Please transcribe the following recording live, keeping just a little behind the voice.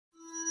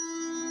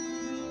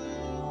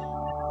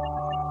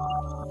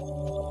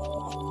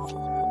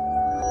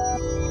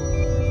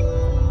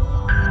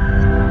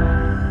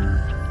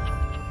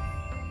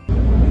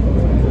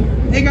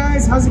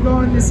how's it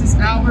going? This is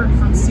Albert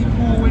from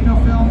Vkool Window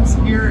Films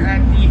here at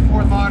the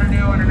 4th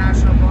Lauderdale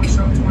International Boat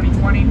Show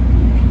 2020.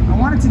 I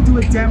wanted to do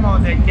a demo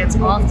that gets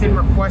often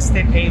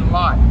requested a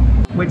lot,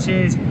 which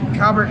is,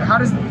 Albert, how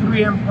does the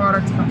 3M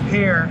product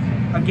compare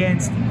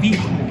against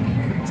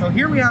Vkool? So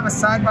here we have a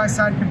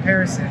side-by-side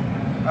comparison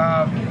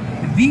of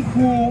the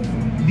Vkool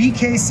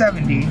VK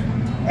 70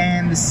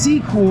 and the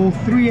Vkool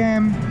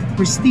 3M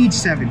Prestige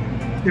 70.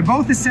 They're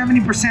both a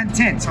 70%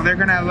 tint, so they're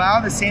gonna allow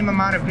the same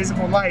amount of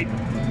visible light.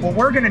 What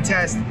we're gonna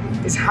test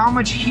is how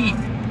much heat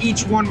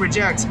each one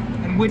rejects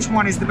and which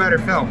one is the better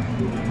film.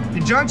 The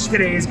judge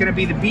today is gonna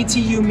be the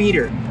BTU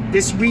meter.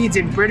 This reads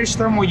in British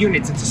thermal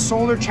units. It's a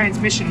solar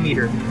transmission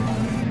meter.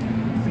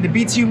 And the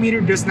BTU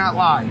meter does not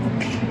lie.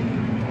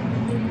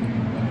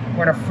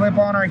 We're gonna flip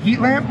on our heat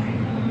lamp.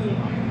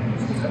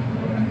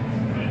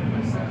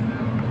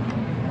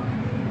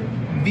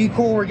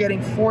 Vkool, we're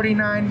getting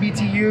 49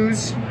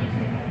 BTUs.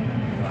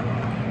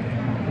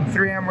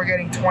 3M, we're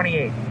getting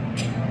 28.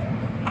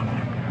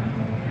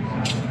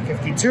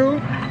 52,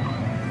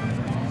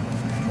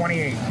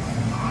 28.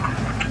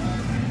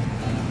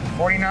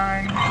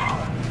 49,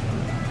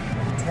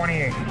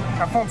 28.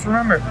 Now folks,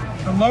 remember,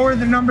 the lower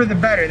the number, the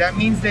better. That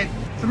means that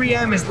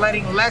 3M is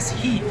letting less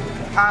heat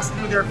pass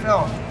through their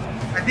film.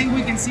 I think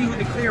we can see who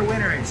the clear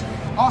winner is.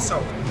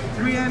 Also,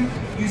 3M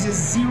uses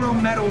 0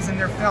 metals in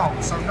their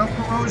film, so no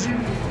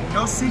corrosion,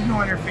 no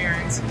signal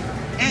interference,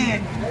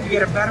 and you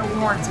get a better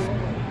warranty.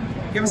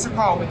 Give us a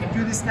call. We can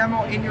do this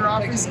demo in your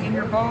office, in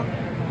your boat,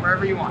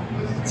 wherever you want.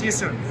 See you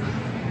soon.